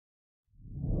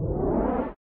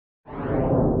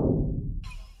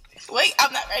Wait,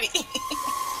 I'm not ready.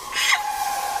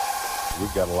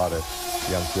 We've got a lot of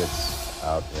young kids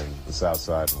out in the south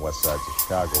side and west sides of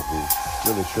Chicago who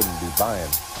really shouldn't be buying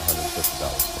 $150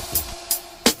 for a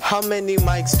piece. How many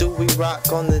mics do we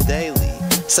rock on the daily?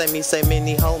 Say me, say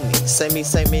many, homie. Say me,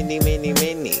 say many, many,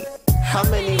 many. How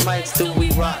many mics do we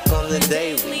rock on the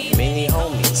daily? Many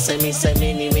homies, say me, say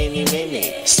many, many,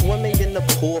 many. Swimming in the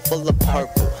pool full of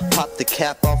purple. Pop the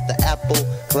cap off the apple.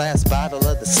 Glass bottle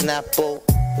of the Snapple.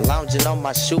 Lounging on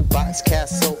my shoebox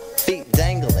castle. Feet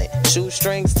dangling,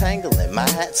 shoestrings tangling. My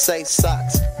hat say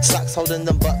socks. Socks holding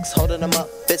them bucks, holding them up.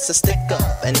 It's a stick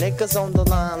up. And niggas on the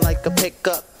line like a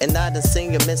pickup. And I done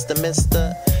seen you, Mister.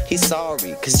 He's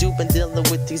sorry, cause you've been dealing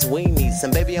with these weenies.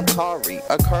 And baby, I'm Kari,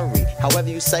 or Curry, however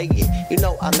you say it. You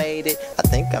know I made it, I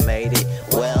think I made it.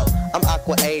 Well, I'm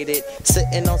aqua-aided,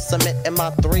 sitting on cement in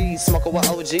my threes, smoking with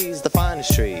OGs, the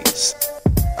finest trees.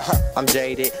 I'm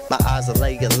jaded, my eyes are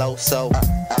laying low, so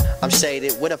I'm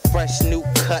shaded with a fresh new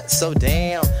cut, so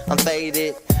damn, I'm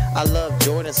faded. I love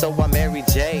Jordan, so I marry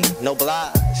Jay, no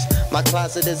blige. My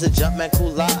closet is a Jumpman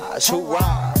coolage,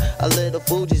 hoorah. A little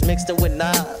Fuji's mixed in with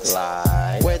knives.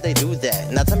 Where they do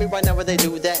that? Now tell me right now where they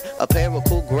do that. A pair of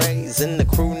cool grays in the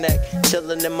crew neck,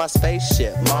 chilling in my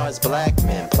spaceship. Mars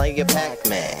Blackman, playing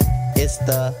Pac-Man. It's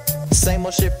the same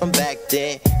old shit from back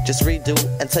then. Just redo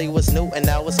and tell you what's new, and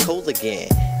now it's cool again.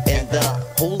 And the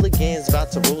hooligans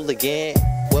about to rule again.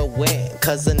 Well, when?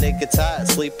 Cause a nigga tired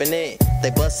sleeping in. They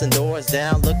busting doors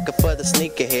down looking for the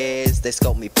sneakerheads. They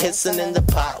scope me pissing in the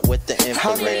pot with the infrared.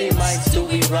 How many mics do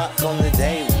we rock on the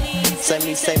daily? Say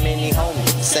me, say many, homie.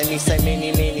 Say me, say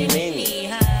many, many, many.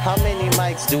 How many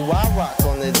mics do I rock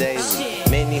on the daily?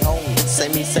 Many, homie. Say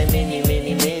me, say many,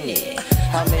 many, many.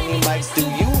 How many mics do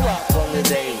you rock on the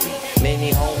daily?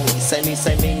 Many, homie. Say me,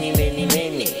 say many, many,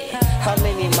 many. How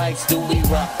many mics do we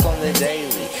rock on the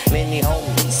daily? Many,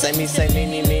 homie. Say me, say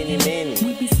many, many, many.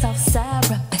 We be Southside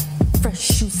rapping, fresh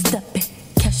shoe stepping.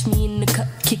 Catch me in the cut,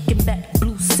 kicking back,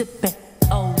 blue sipping.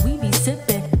 Oh, we be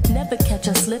sipping, never catch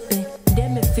us slipping.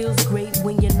 Damn, it feels great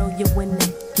when you know you're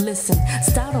winning. Listen,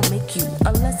 style don't make you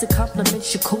unless it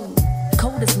compliments your cool.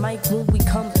 Cold as Mike when we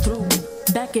come through.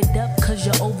 Back it up cause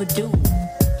you're overdue.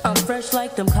 I'm fresh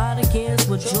like them cardigans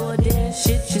with Jordan.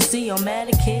 Shit you see on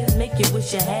mannequins, make you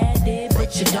wish you had it,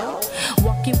 but you don't.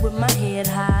 Walking with my head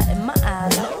high and my eye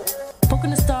low. Poking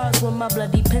the stars with my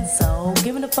bloody pencil.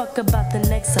 Giving a fuck about the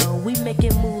next hoe. We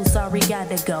making moves, sorry,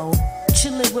 gotta go.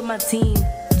 Chilling with my team.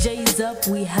 J's up,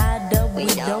 we hide up, we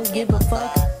don't give a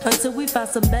fuck until we find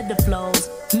some better flows.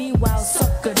 Meanwhile,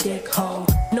 suck a dick hole,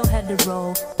 no head to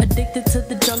roll. Addicted to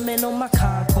the drumming on my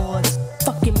Concords.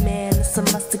 Fucking man, it's a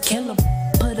must to kill him.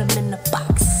 Put him in the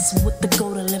box with the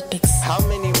gold Olympics. How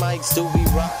many mics do we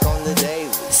rock on the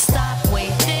daily? Stop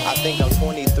waiting. I think I'm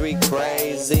 23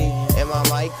 crazy. And my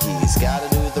Mikey's gotta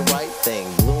do the right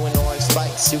thing. Blue and orange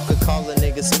spikes, you could call a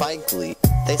nigga Spike Lee.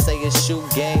 They say it's shoe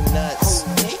game nuts.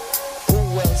 Who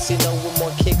else you know with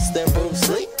more kicks than Bruce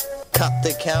Lee? Cop the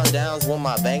countdowns when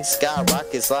my bank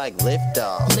skyrockets like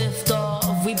liftoff. Lift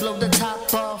off, we blow the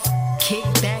top off. Kick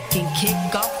back and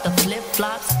kick off the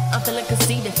flip-flops. I'm feeling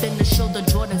conceited, finna show the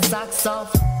Jordan socks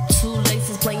off. Two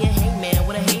laces playing hangman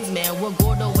with a haze man. With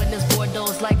Gordo in his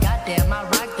Bordeaux like goddamn, I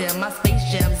rock them. My space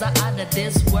jams are out of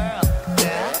this world.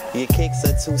 Your kicks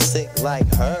are too sick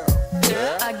like her.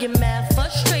 I get mad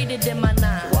frustrated in my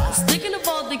nines. Thinking of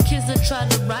all the kids that tried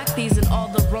to rock these in all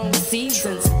the wrong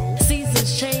seasons.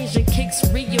 Seasons change and kicks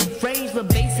rearrange, but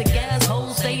basic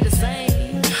assholes stay the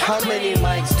same. How many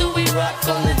mics do we rock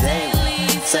on the daily?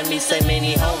 Say me, say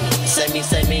many, homie. Say me,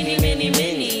 say many, many,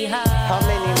 many. How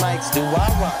many mics do I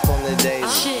rock on the daily?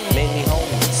 Many,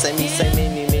 homie. Say me, say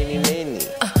many, many, many.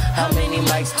 How many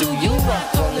mics do you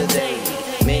rock on the daily?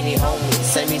 Many, homie.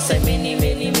 Say me, say many,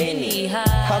 many, many.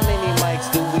 How many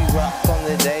mics do we rock on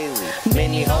the daily?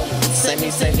 Many, homie. Say me,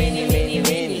 say many,